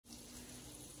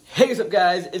Hey, what's up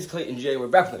guys, it's Clayton J. We're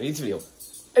back with a new video.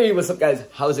 Hey, what's up guys,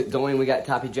 how's it going? We got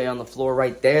Toppy J on the floor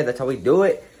right there, that's how we do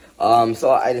it.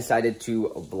 So I decided to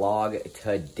vlog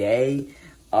today.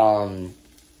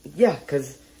 Yeah,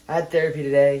 because I had therapy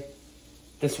today.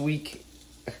 This week,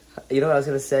 you know what I was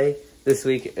going to say? This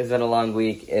week has been a long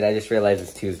week, and I just realized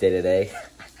it's Tuesday today.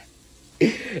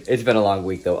 It's been a long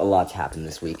week though, a lot's happened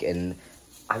this week, and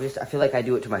I feel like I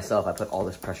do it to myself. I put all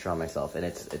this pressure on myself, and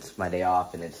it's my day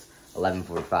off, and it's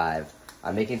 11:45.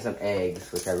 I'm making some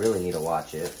eggs, which I really need to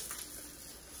watch it.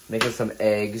 Making some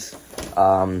eggs.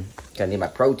 Gonna need my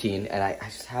protein, and I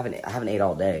haven't ate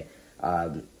all day.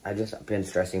 I've just been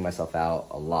stressing myself out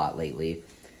a lot lately.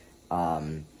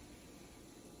 I've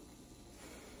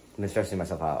been stressing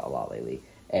myself out a lot lately,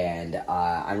 and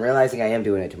I'm realizing I am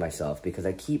doing it to myself because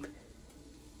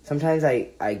sometimes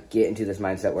I get into this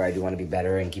mindset where I do want to be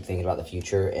better and keep thinking about the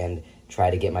future and try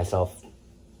to get myself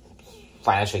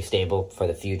financially stable for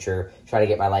the future, try to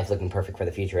get my life looking perfect for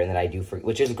the future, and then I do,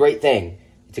 which is a great thing.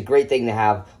 It's a great thing to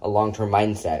have a long-term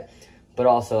mindset, but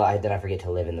also then I forget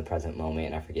to live in the present moment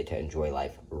and I forget to enjoy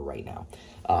life right now.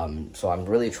 So I'm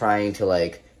really trying to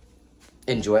like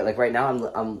enjoy it. Like right now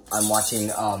I'm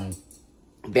watching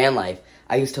van life.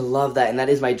 I used to love that, and that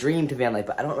is my dream to van life,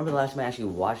 but I don't remember the last time I actually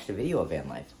watched a video of van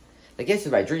life. Like, this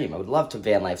is my dream. I would love to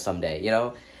van life someday, you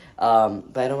know?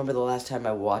 But I don't remember the last time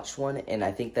I watched one, and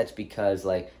I think that's because,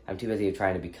 like, I'm too busy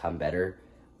trying to become better,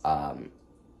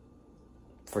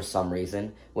 for some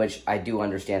reason, which I do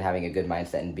understand having a good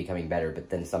mindset and becoming better,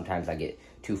 but then sometimes I get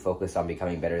too focused on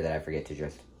becoming better that I forget to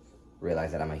just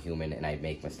realize that I'm a human and I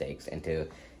make mistakes, and to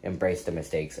embrace the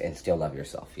mistakes and still love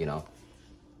yourself, you know?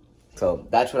 So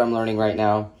that's what I'm learning right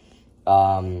now.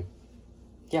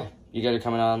 Yeah, you guys are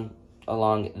coming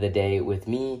along the day with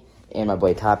me and my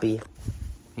boy Toppy.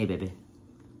 Hey, baby.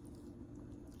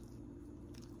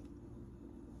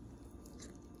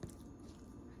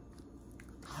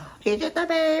 He's just a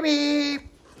baby.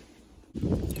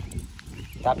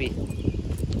 Toppy.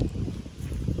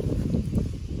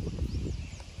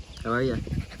 How are you?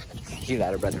 She's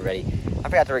out of breath already. I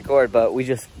forgot to record, but we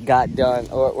just got done.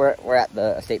 We're at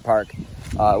the state park.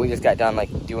 We just got done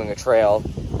like doing a trail,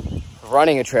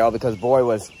 running a trail, because boy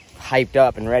was hyped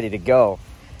up and ready to go.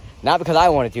 Not because I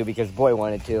wanted to, because boy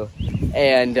wanted to.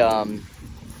 And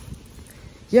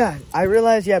yeah, I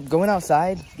realized, yeah, going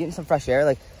outside, getting some fresh air.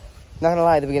 Like, not gonna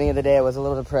lie, at the beginning of the day I was a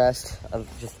little depressed.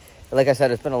 Just like I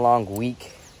said, it's been a long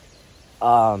week.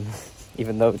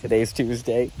 Even though today's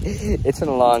Tuesday, it's been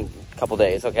a long couple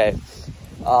days, okay?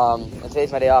 And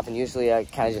today's my day off, and usually I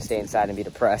kind of just stay inside and be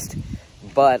depressed.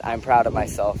 But I'm proud of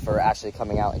myself for actually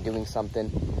coming out and doing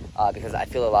something, because I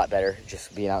feel a lot better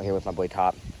just being out here with my boy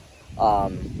Top.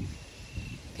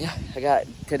 Yeah,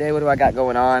 today, what do I got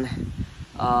going on?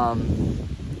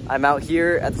 I'm out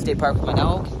here at the state park with my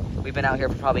dog. We've been out here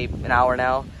for probably an hour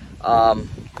now.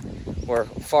 We're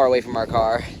far away from our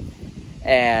car.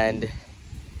 And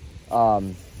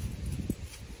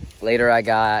later I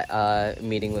got a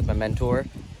meeting with my mentor,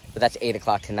 but that's 8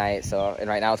 o'clock tonight. So, and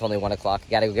right now it's only 1 o'clock. I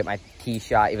gotta go get my T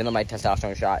shot, even though my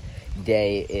testosterone shot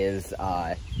day is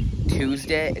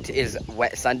Tuesday. It is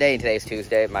Sunday, and today's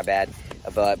Tuesday. My bad,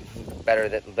 but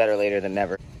better later than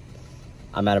never.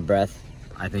 I'm out of breath.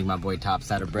 I think my boy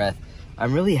Top's out of breath.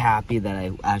 I'm really happy that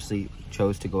I actually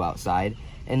chose to go outside,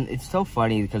 and it's so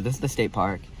funny because this is the state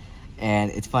park, and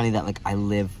it's funny that like I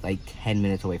live like 10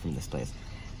 minutes away from this place.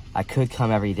 I could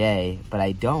come every day, but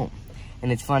I don't.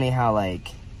 And it's funny how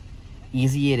like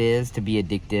easy it is to be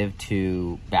addictive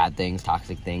to bad things,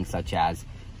 toxic things, such as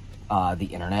the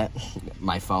internet,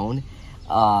 my phone.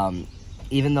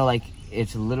 Even though like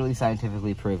it's literally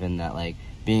scientifically proven that like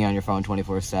being on your phone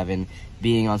 24/7,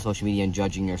 being on social media and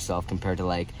judging yourself compared to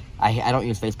like, I don't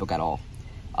use Facebook at all.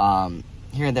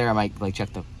 Here and there I might like check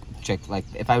like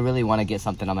if I really want to get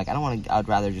something, I'm like, I'd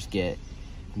rather just get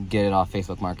it off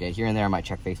Facebook Market. Here and there I might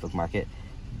check Facebook Market.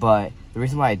 But the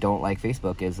reason why I don't like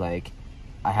Facebook is like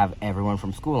I have everyone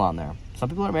from school on there. Some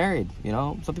people are married, you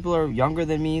know? Some people are younger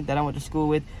than me that I went to school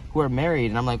with who are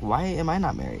married, and I'm like, why am I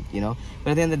not married, you know?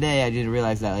 But at the end of the day, I did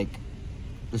realize that like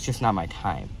it's just not my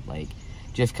time. Like,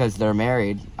 just because they're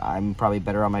married, I'm probably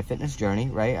better on my fitness journey,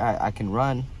 right? I can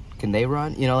run. Can they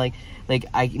run? You know, like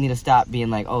I need to stop being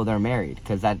like, oh, they're married,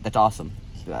 because that's awesome.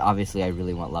 Obviously, I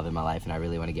really want love in my life, and I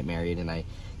really want to get married, and I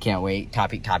can't wait.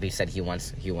 Toppy said he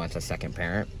wants a second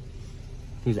parent.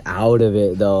 He's out of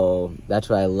it though. That's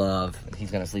what I love. He's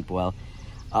gonna sleep well.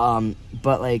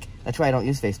 But like that's why I don't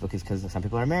use Facebook, is because some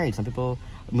people are married. Some people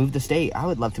move the state. I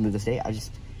would love to move the state. I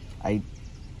just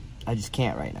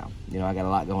can't right now. You know, I got a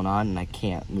lot going on, and I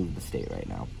can't move the state right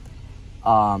now.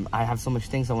 I have so much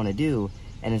things I want to do,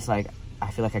 and it's like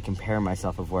I feel like I compare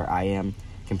myself of where I am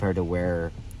compared to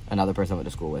where another person I went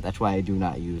to school with. That's why I do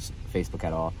not use Facebook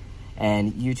at all.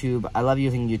 And YouTube, I love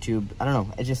using YouTube. I don't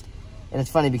know, and it's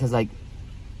funny because, like,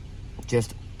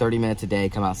 just 30 minutes a day,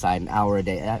 come outside, an hour a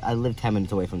day. I live 10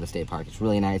 minutes away from the state park. It's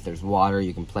really nice. There's water.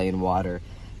 You can play in water.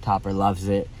 Topper loves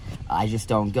it. I just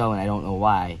don't go, and I don't know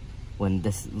why. When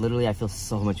this, literally, I feel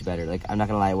so much better. Like, I'm not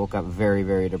gonna lie, I woke up very,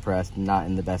 very depressed, not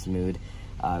in the best mood,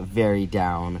 very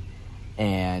down,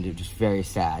 and just very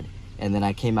sad. And then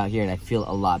I came out here, and I feel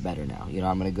a lot better now. You know,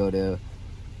 I'm gonna go to,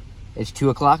 it's 2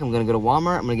 o'clock, I'm gonna go to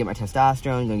Walmart, I'm gonna get my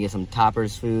testosterone, I'm gonna get some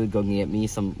Topper's food, go get me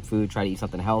some food, try to eat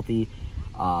something healthy,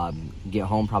 get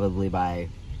home probably by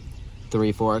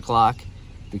 3, 4 o'clock,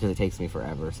 because it takes me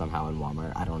forever somehow in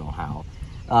Walmart, I don't know how.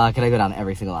 Can I go down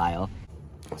every single aisle?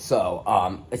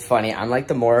 So, it's funny, I'm like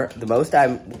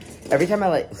every time I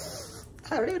like,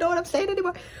 I don't even know what I'm saying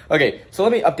anymore. Okay, so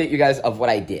let me update you guys of what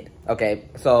I did, okay?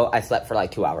 So, I slept for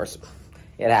like 2 hours.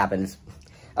 It happens.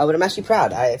 But I'm actually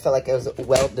proud. I felt like it was a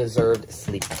well-deserved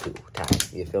sleep time,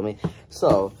 you feel me?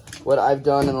 So, what I've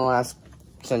done in the last,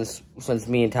 since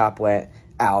me and Top went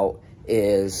out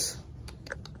is,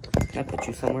 can I put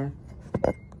you somewhere?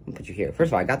 I'm gonna put you here. First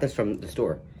of all, I got this from the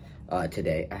store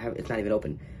today. It's not even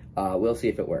open. We'll see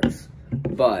if it works.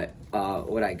 But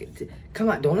what I get to, come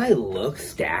on, don't I look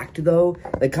stacked though?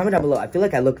 Like, comment down below. I feel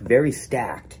like I look very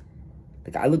stacked.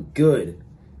 Like, I look good,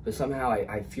 but somehow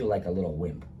I feel like a little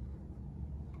wimp.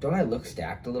 Don't I look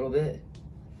stacked a little bit?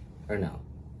 Or no?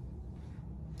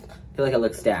 I feel like I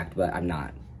look stacked, but I'm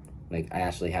not. Like, I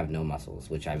actually have no muscles,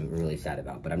 which I'm really sad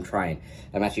about, but I'm trying.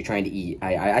 I'm actually trying to eat.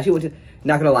 I actually went to,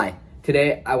 not gonna lie,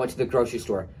 today I went to the grocery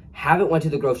store. Haven't went to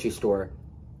the grocery store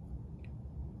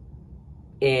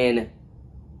in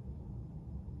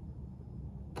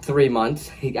 3 months.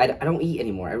 I don't eat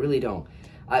anymore. I really don't.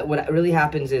 What really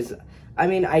happens is, I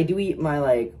mean, I do eat my,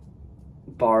 like,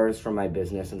 bars from my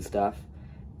business and stuff,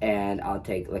 and I'll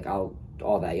take, like, all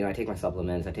that, you know, I take my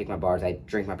supplements, I take my bars, I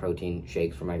drink my protein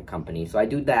shakes from my company, so I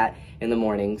do that in the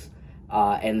mornings,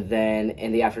 and then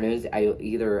in the afternoons,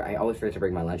 I always forget to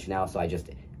bring my lunch now, so I just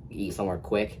eat somewhere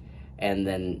quick, and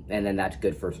then that's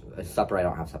good for supper. I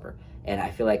don't have supper, and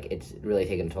I feel like it's really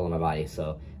taking a toll on my body,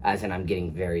 so, as in I'm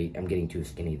getting too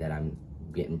skinny that I'm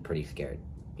getting pretty scared,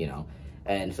 you know.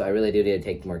 And so I really do need to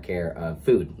take more care of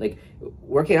food. Like,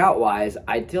 working out wise,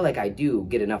 I feel like I do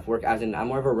get enough work, as in I'm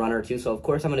more of a runner too, so of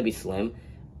course I'm gonna be slim,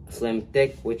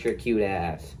 thick with your cute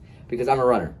ass, because I'm a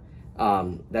runner.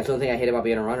 That's the only thing I hate about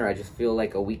being a runner. I just feel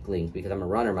like a weakling because I'm a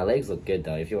runner. My legs look good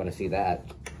though. If you want to see that,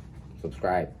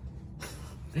 subscribe.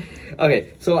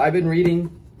 Okay, so I've been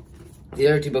reading the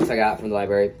other 2 books I got from the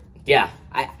library. Yeah,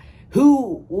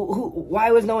 why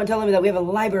was no one telling me that we have a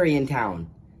library in town?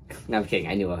 No, I'm kidding.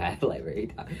 I knew I had a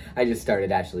library. I just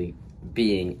started actually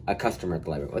being a customer at the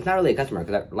library. Well, it's not really a customer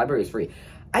because the library is free.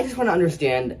 I just want to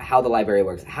understand how the library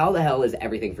works. How the hell is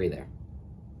everything free there?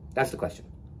 That's the question.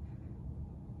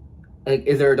 Like,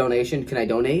 is there a donation? Can I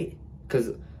donate?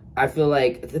 Because I feel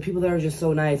like the people there are just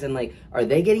so nice, and like, are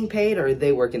they getting paid or are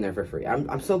they working there for free?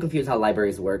 I'm so confused how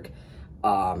libraries work.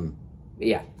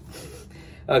 Yeah.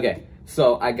 Okay,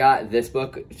 so I got this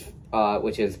book,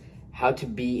 which is How to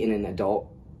Be an Adult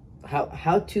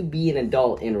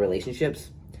in Relationships.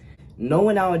 No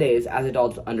one nowadays, as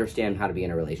adults, understand how to be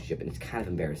in a relationship, and it's kind of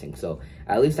embarrassing. So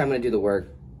at least I'm going to do the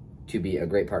work to be a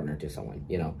great partner to someone,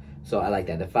 you know. So I like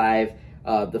that. The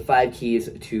five keys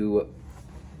to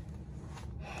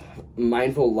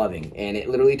mindful loving, and it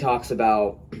literally talks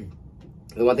about,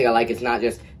 the one thing I like is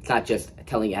it's not just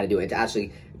telling you how to do it. It's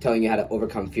actually telling you how to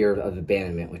overcome fear of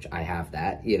abandonment, which I have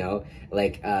that, you know,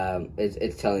 like,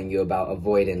 it's telling you about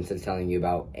avoidance, it's telling you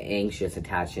about anxious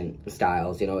attachment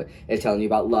styles, you know, it's telling you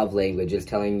about love language, it's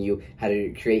telling you how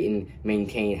to create and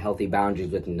maintain healthy boundaries,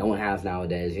 which no one has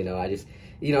nowadays, you know.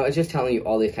 It's just telling you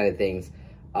all these kind of things.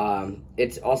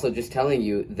 It's also just telling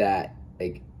you that,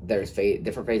 like, there's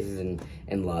different phases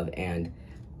in love, and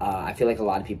I feel like a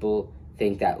lot of people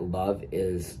think that love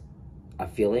is a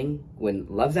feeling when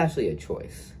love's actually a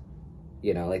choice,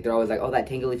 you know. Like, they're always like, oh, that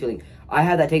tingly feeling. I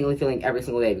have that tingly feeling every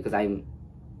single day because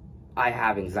I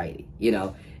have anxiety, you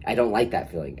know. I don't like that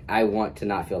feeling. I want to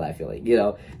not feel that feeling, you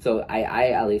know. So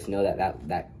I at least know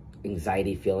that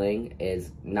anxiety feeling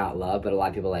is not love, but a lot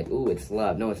of people are like, ooh, it's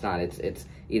love. No, it's not. It's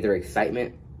either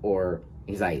excitement or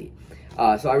anxiety.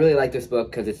 So I really like this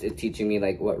book because it's teaching me,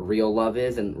 like, what real love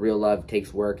is, and real love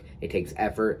takes work, it takes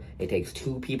effort, it takes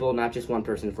 2 people, not just 1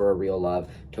 person, for a real love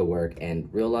to work, and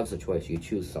real love's a choice. You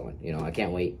choose someone, you know. I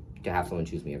can't wait to have someone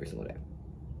choose me every single day.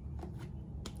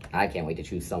 I can't wait to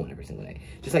choose someone every single day.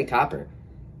 Just like Topper.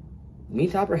 Me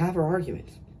and Topper have our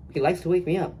arguments. He likes to wake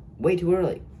me up. way too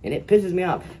early, and it pisses me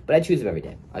off. But I choose him every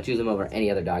day. I choose him over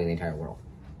any other dog in the entire world.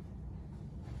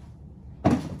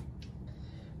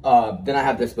 Then I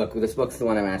have this book. This book's the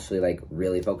one I'm actually, like,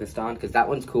 really focused on, because that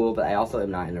one's cool, but I also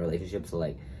am not in a relationship, so,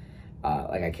 like,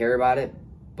 I care about it,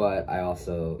 but I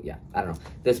also, yeah, I don't know.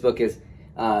 This book is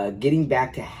Getting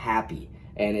Back to Happy,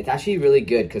 and it's actually really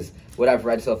good, because what I've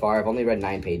read so far, I've only read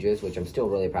 9 pages, which I'm still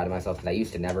really proud of myself, because I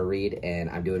used to never read, and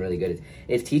I'm doing really good.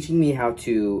 It's teaching me how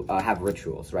to have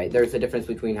rituals, right? There's a difference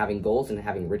between having goals and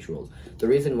having rituals. The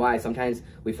reason why sometimes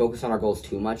we focus on our goals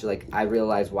too much, like, I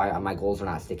realize why my goals are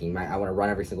not sticking, right? I want to run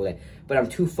every single day, but I'm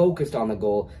too focused on the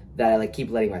goal that I, like,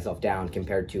 keep letting myself down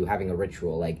compared to having a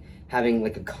ritual, like, having,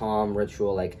 like, a calm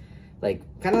ritual, like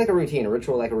kind of like a routine, a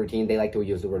ritual like a routine. They like to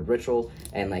use the word ritual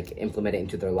and, like, implement it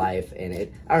into their life, and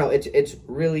I don't know, it's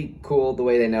really cool the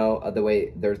way they know, the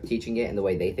way they're teaching it and the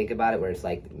way they think about it, where it's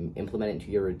like, implement it into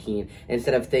your routine,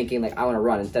 instead of thinking, like, I want to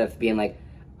run, instead of being like,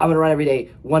 I'm going to run every day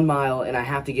 1 mile and I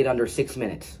have to get under 6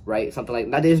 minutes, right? Something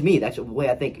like that. Is me. That's the way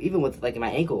I think. Even with, like,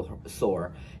 my ankle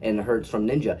sore and it hurts from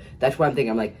Ninja, that's why I'm thinking,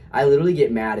 I'm like, I literally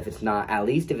get mad if it's not, at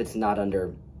least if it's not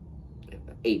under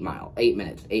 8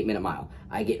 minute mile.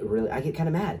 I get kind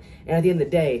of mad. And at the end of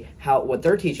the day, what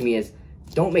they're teaching me is,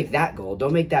 don't make that goal.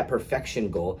 Don't make that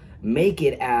perfection goal. Make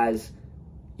it as,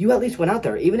 you at least went out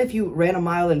there. Even if you ran a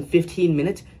mile in 15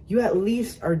 minutes, you at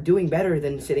least are doing better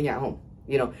than sitting at home.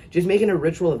 You know, just making a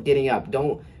ritual of getting up.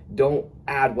 Don't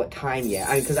add what time yet.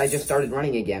 I mean, because I just started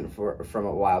running again from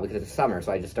a while, because it's summer,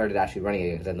 so I just started actually running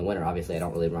again, because in the winter, obviously, I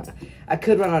don't really run. I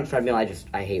could run on a treadmill.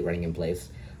 I hate running in place.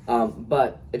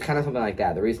 But it's kind of something like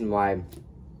that. The reason why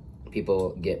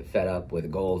people get fed up with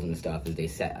goals and stuff is they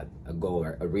set a goal,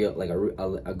 or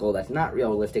a goal that's not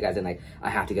realistic, as in, like, I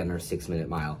have to get under a 6 minute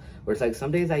mile, where it's like,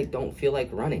 some days I don't feel like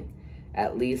running.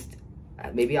 At least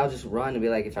maybe I'll just run and be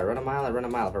like, if I run a mile, I run a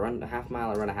mile. If I run a half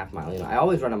mile, I run a half mile. You know, I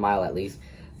always run a mile at least,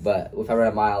 but if I run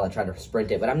a mile, I try to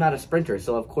sprint it. But I'm not a sprinter,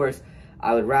 so of course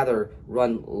I would rather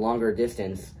run longer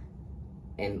distance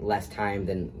in less time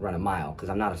than run a mile, because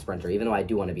I'm not a sprinter, even though I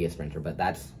do want to be a sprinter, but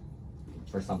that's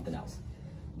for something else.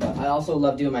 But I also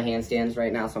love doing my handstands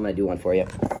right now, so I'm going to do one for you.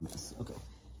 Okay,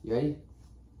 you ready?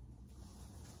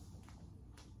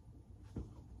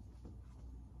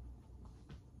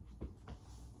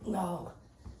 No,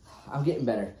 I'm getting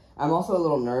better. I'm also a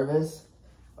little nervous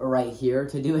right here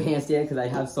to do a handstand, because I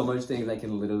have so much things I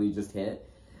can literally just hit.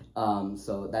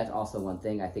 So that's also one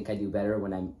thing. I think I do better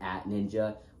when I'm at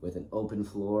Ninja with an open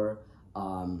floor.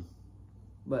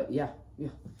 But yeah.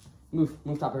 Move,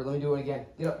 Topper. Let me do it again.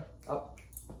 Get up. Up.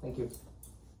 Thank you.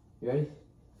 You ready?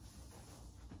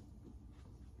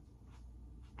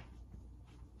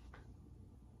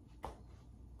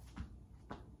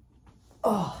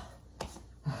 Oh,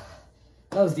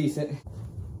 that was decent.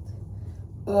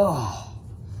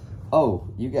 Oh,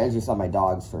 you guys just saw my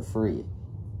dogs for free.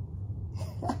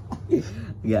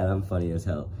 Yeah, I'm funny as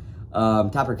hell.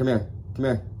 Topper, come here. Come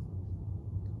here.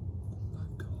 Oh my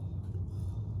God.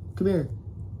 Come here.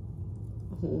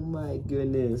 Oh my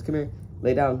goodness. Come here.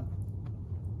 Lay down.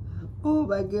 Oh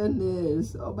my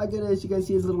goodness. Oh my goodness. You guys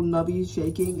see his little nubbies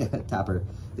shaking? Topper,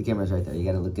 the camera's right there. You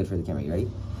gotta look good for the camera. You ready?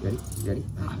 You ready? You ready?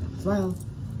 Smile.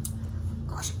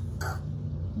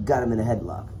 Got him in a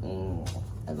headlock.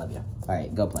 I love you. All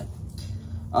right, go play.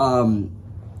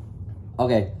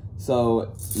 Okay,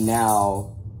 so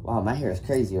now, wow, my hair is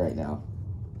crazy right now.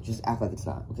 Just act like it's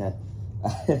not, okay?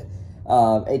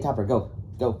 Hey, Topper, go,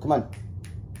 come on.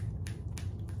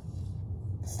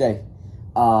 Stay.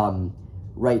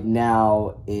 Right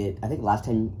now, I think last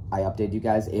time I updated you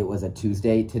guys, it was a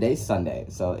Tuesday. Today's Sunday,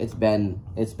 so it's been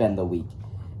the week.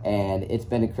 And it's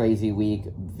been a crazy week,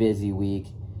 busy week,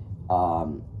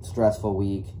 stressful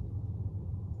week.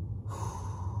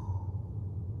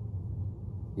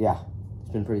 Yeah,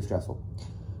 it's been pretty stressful.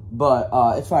 But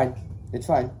it's fine. It's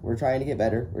fine. We're trying to get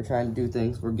better. We're trying to do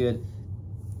things. We're good.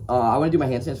 I want to do my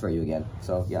handstands for you again.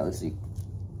 So, yeah, let's see.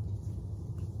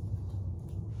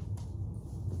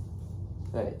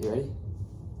 All right, you ready?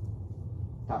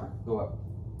 Topper, go up.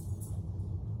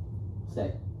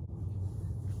 Stay.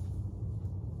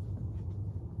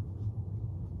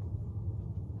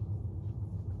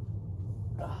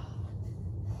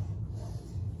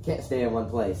 Can't stay in one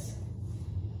place.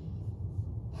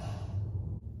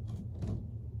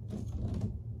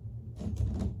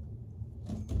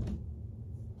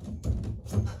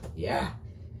 Yeah.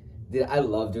 Dude, I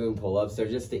love doing pull-ups. They're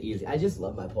just the easy. I just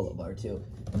love my pull-up bar too.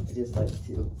 I just like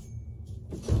to.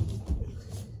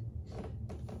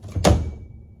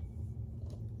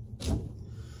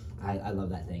 I love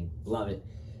that thing. Love it.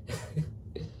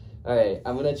 All right,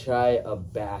 I'm gonna try a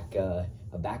back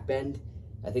bend.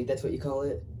 I think that's what you call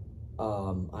it.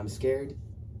 I'm scared.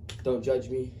 Don't judge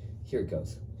me. Here it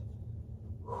goes.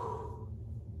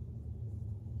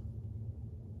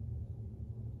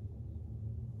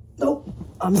 Nope,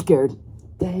 I'm scared.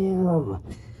 Damn.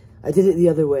 I did it the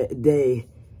other day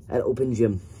at open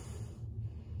gym.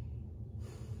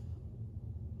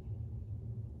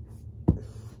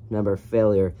 Remember,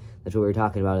 failure. That's what we were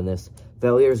talking about in this.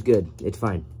 Failure is good. It's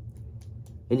fine.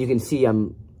 And you can see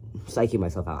I'm psyching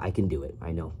myself out. I can do it.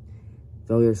 I know.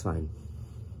 Failure is fine.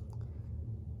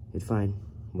 It's fine.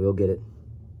 We'll get it.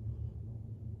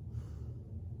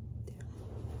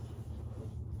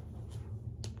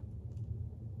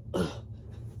 I'm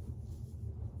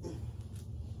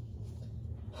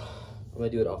gonna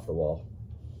do it off the wall.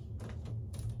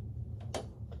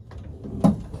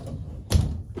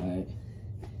 Alright.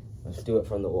 Let's do it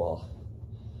from the wall.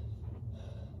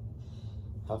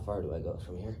 How far do I go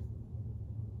from here?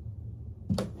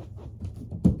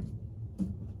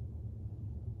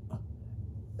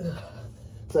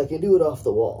 So I can do it off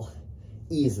the wall.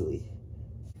 Easily.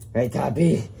 Right,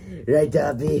 Toppy? Right,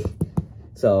 Toppy?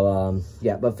 So,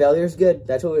 yeah, but failure is good.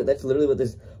 That's literally what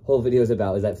this whole video is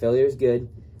about, is that failure is good.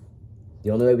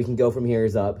 The only way we can go from here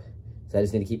is up. So I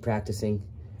just need to keep practicing.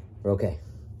 We're okay.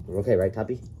 We're okay, right,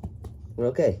 Toppy? We're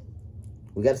okay.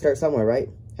 We got to start somewhere, right?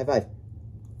 High five.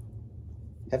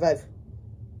 High five.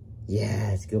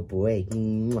 Yes, good boy.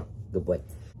 Mwah. Good boy.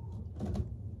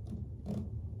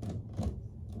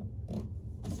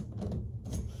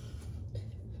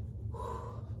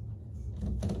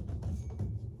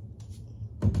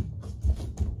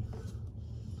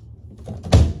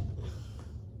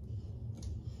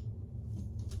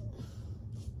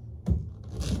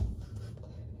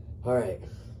 All right.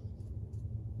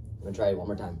 I'm gonna try it one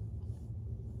more time.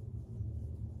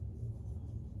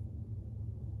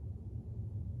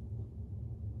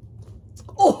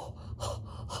 Oh!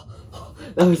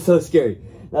 That was so scary.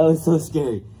 That was so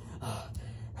scary.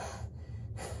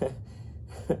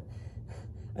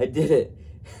 I did it.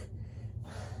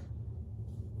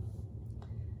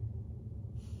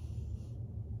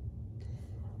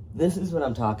 This is what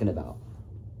I'm talking about.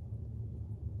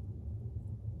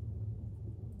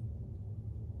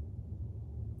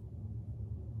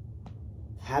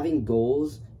 Having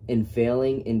goals and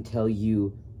failing until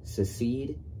you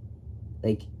succeed,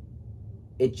 like,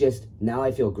 it just, now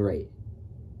I feel great.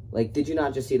 Like, did you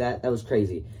not just see that? That was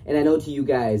crazy. And I know to you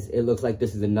guys, it looks like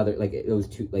this is another, like, it was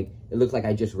too, like, it looks like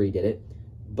I just redid it.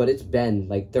 But it's been,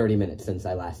 like, 30 minutes since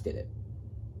I last did it.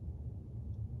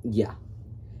 Yeah.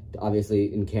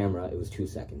 Obviously, in camera, it was 2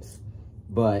 seconds.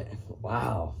 But,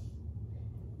 wow.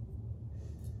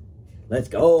 Let's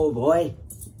go, boy.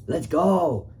 Let's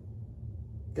go.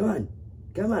 Come on.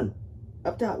 Come on.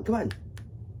 Up top. Come on.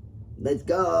 Let's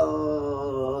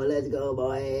go. Let's go,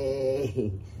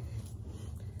 boy.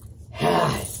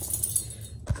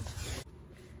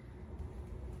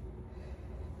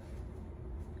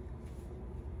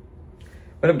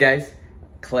 What up, guys?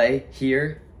 Clay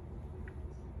here.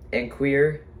 And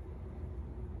queer.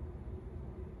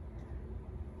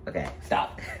 Okay,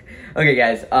 stop. Okay,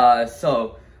 guys.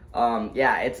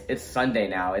 Yeah, it's Sunday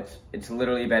now. It's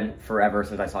literally been forever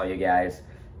since I saw you guys.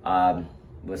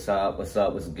 What's up? What's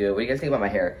up? What's good? What do you guys think about my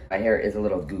hair? My hair is a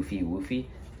little goofy woofy,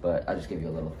 but I'll just give you a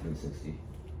little 360.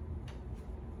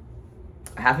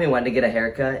 Half of me wanted to get a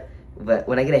haircut, but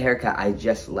when I get a haircut, I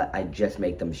just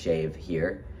make them shave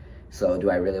here. So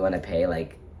do I really want to pay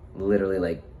like literally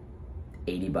like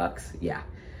 80 bucks? Yeah.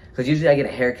 Because usually I get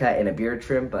a haircut and a beard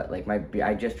trim, but like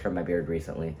I just trimmed my beard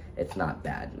recently. It's not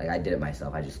bad. Like I did it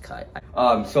myself. I just cut.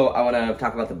 So I want to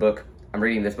talk about the book. I'm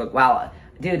reading this book. Wow,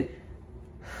 dude.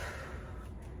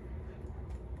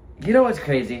 You know what's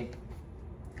crazy?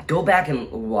 Go back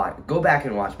and watch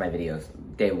my videos.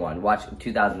 Day one. Watch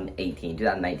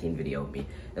 2019 video of me,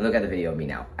 and look at the video of me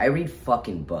now. I read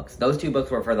fucking books. Those 2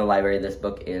 books were for the library. This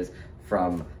book is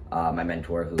from my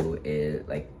mentor, who is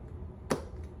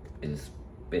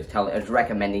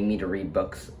recommending me to read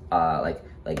books, like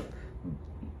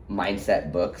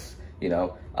mindset books, you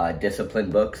know,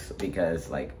 discipline books, because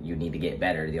like you need to get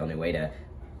better. The only way to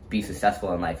be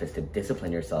successful in life is to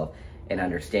discipline yourself and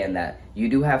understand that you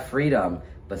do have freedom,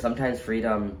 but sometimes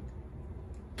freedom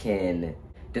can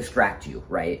distract you,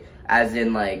 right? As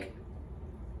in, like,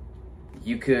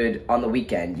 you could, on the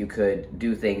weekend, you could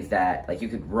do things that, like, you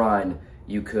could run,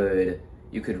 you could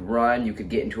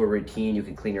get into a routine, you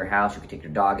could clean your house, you could take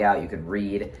your dog out, you could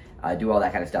read, do all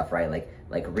that kind of stuff, right?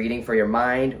 Like reading for your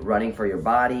mind, running for your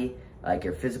body, like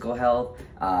your physical health,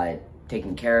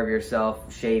 taking care of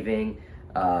yourself, shaving,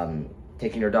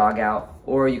 taking your dog out,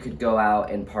 or you could go out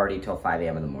and party till 5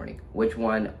 a.m. in the morning. Which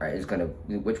one are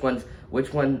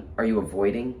you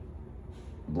avoiding?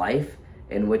 life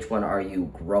and which one are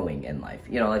you growing in life?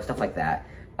 You know, like stuff like that.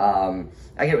 I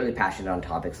get really passionate on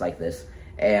topics like this,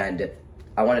 and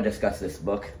I want to discuss this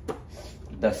book,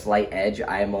 The Slight Edge.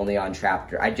 I am only on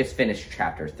I just finished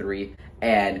chapter 3,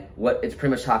 and what it's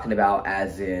pretty much talking about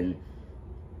as in,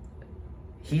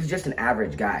 he's just an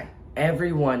average guy.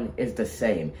 Everyone is the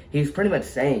same. He's pretty much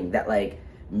saying that, like,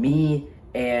 me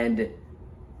and,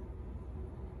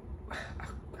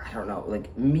 I don't know,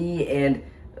 like, me and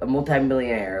a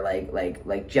multimillionaire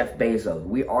like Jeff Bezos,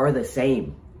 we are the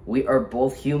same. We are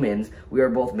both humans. We are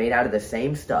both made out of the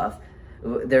same stuff.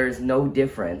 There's no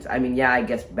difference. I mean, yeah, I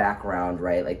guess background,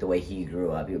 right? Like the way he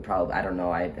grew up, he would probably, I don't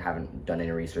know, I haven't done any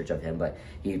research of him, but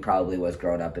he probably was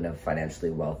grown up in a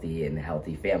financially wealthy and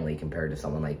healthy family compared to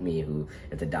someone like me who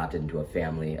is adopted into a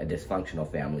family, a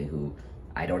dysfunctional family who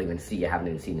I don't even see, I haven't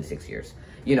even seen in 6 years.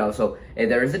 You know, so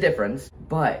there is a difference,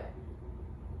 but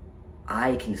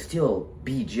I can still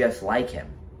be just like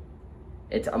him.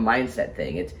 It's a mindset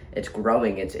thing. It's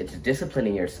growing. It's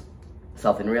disciplining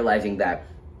yourself and realizing that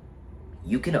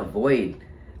you can avoid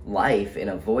life and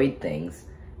avoid things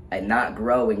and not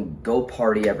grow and go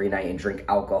party every night and drink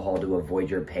alcohol to avoid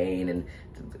your pain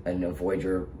and avoid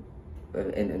your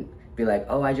and be like,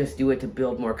 oh, I just do it to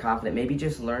build more confidence. Maybe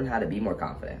just learn how to be more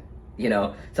confident. You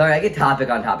know, sorry, I get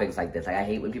on topics like this. Like, I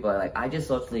hate when people are like, I just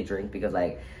socially drink because,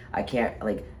 like, I can't,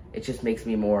 like, it just makes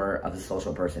me more of a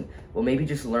social person. Well, maybe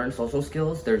just learn social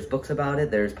skills. There's books about it.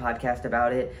 There's podcasts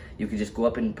about it. You could just go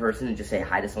up in person and just say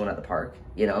hi to someone at the park,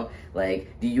 you know?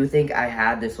 Like, do you think I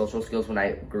had the social skills when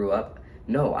I grew up?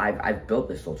 No, I've built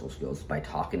the social skills by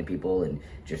talking to people and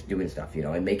just doing stuff, you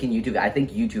know, and making YouTube. I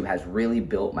think YouTube has really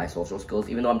built my social skills.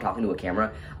 Even though I'm talking to a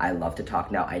camera, I love to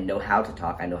talk now. I know how to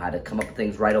talk. I know how to come up with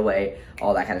things right away,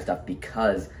 all that kind of stuff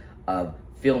because of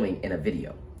filming in a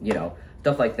video, you know,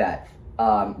 stuff like that.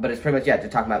 But it's pretty much, yeah, to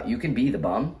talk about, you can be the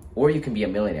bum or you can be a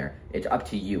millionaire. It's up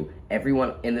to you.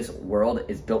 Everyone in this world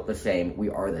is built the same. We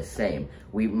are the same.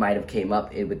 We might have came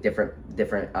up with different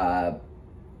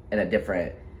in a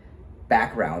different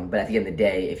background, but at the end of the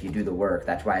day, if you do the work,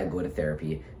 that's why I go to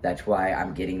therapy. That's why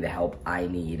I'm getting the help I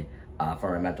need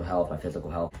for my mental health, my physical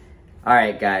health. All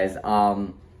right, guys.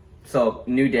 So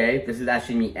new day. This is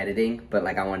actually me editing, but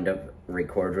like I wanted to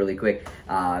record really quick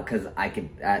because I could.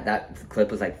 That clip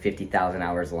was like 50,000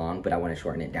 hours long, but I want to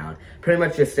shorten it down. Pretty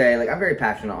much just say like I'm very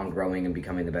passionate on growing and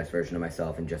becoming the best version of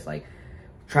myself, and just like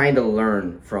trying to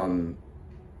learn from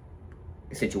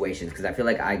situations because I feel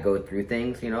like I go through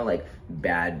things, you know, like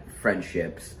bad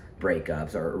friendships,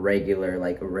 breakups, or regular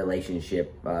like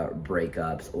relationship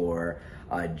breakups, or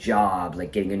jobs,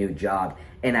 like getting a new job,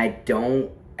 and I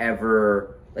don't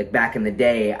ever. Like back in the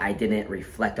day, I didn't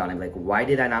reflect on it. Like, why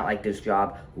did I not like this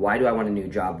job? Why do I want a new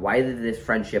job? Why did this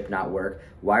friendship not work?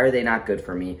 Why are they not good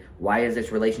for me? Why is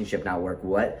this relationship not work?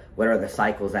 What are the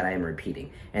cycles that I am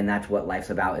repeating? And that's what life's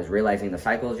about, is realizing the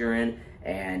cycles you're in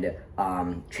and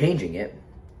changing it.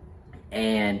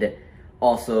 And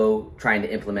also trying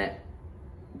to implement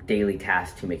daily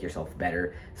tasks to make yourself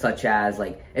better, such as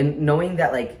like, and knowing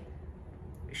that like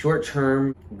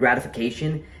short-term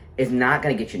gratification is not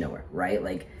going to get you nowhere, right?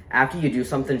 Like, after you do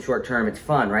something short-term, it's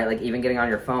fun, right? Like, even getting on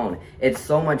your phone, it's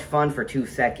so much fun for 2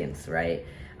 seconds, right?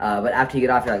 But after you get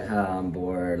off, you're like, oh, I'm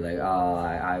bored, like, oh,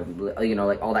 I you know,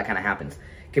 like, all that kind of happens.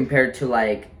 Compared to,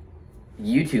 like,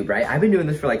 YouTube, right? I've been doing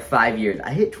this for, like, 5 years.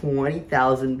 I hit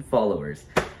 20,000 followers,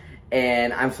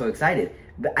 and I'm so excited.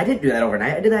 But I didn't do that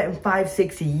overnight. I did that in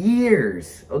 5-6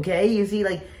 years, okay? You see,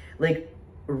 like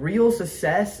real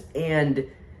success and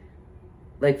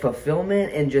like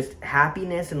fulfillment and just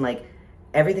happiness and like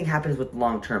everything happens with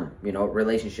long-term, you know,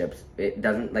 relationships. It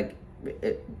doesn't like,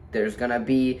 there's gonna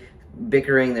be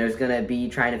bickering, there's gonna be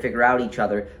trying to figure out each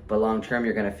other, but long-term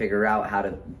you're gonna figure out how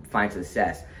to find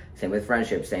success. Same with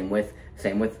friendships, same with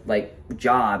like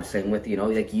jobs, same with, you know,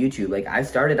 like YouTube. Like I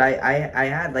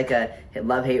had like a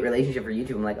love-hate relationship for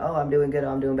YouTube. I'm like, oh, I'm doing good, oh,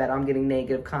 I'm doing bad, I'm getting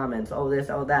negative comments, oh this,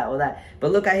 oh that, oh that.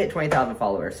 But look, I hit 20,000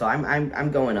 followers, so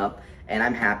I'm going up. And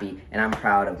I'm happy, and I'm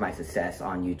proud of my success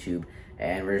on YouTube,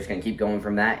 and we're just gonna keep going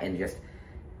from that, and just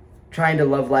trying to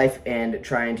love life, and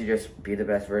trying to just be the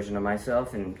best version of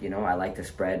myself. And you know, I like to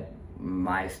spread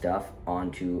my stuff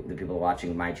onto the people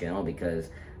watching my channel, because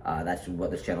that's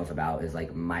what this channel is about, is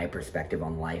like my perspective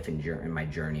on life and my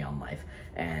journey on life.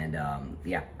 And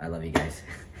yeah, I love you guys.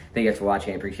 Thank you guys for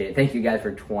watching, I appreciate it. Thank you guys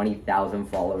for 20,000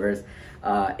 followers.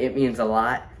 It means a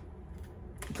lot.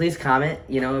 Please comment,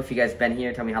 you know, if you guys been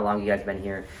here. Tell me how long you guys been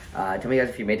here. Tell me guys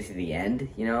if you made it to the end,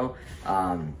 you know.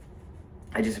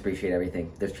 I just appreciate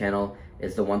everything. This channel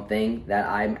is the one thing that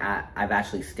I've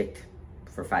actually sticked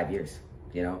for 5 years,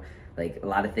 you know. like a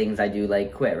lot of things I do like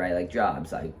quit, right? Like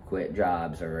jobs, I quit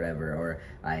jobs or whatever, or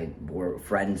we're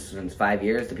friends since 5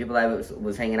 years. The people I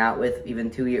was hanging out with even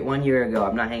 1 year ago,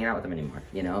 I'm not hanging out with them anymore,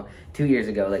 you know? 2 years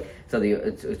ago, like, so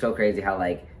it's so crazy how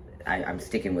like I'm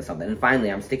sticking with something. And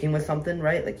finally, I'm sticking with something,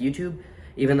 right? Like YouTube,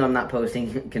 even though I'm not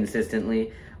posting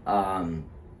consistently,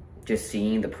 just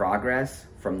seeing the progress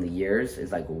from the years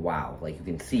is like, wow. Like you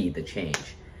can see the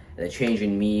change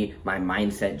in me, my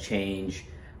mindset change,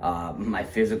 my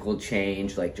physical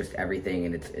change, like just everything,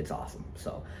 and it's awesome.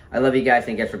 So I love you guys.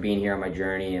 Thank you guys for being here on my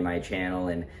journey and my channel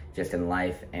and just in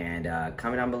life. And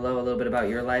comment down below a little bit about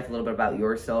your life, a little bit about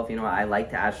yourself. You know, I like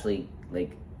to actually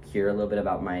like hear a little bit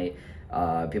about my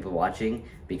people watching,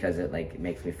 because it like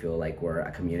makes me feel like we're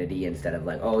a community instead of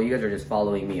like, oh, you guys are just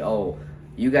following me. Oh,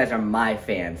 you guys are my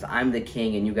fans. I'm the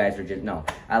king and you guys are just, no.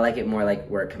 I like it more like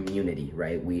we're a community,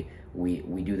 right? We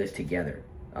do this together.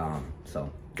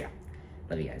 So yeah,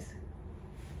 love you guys.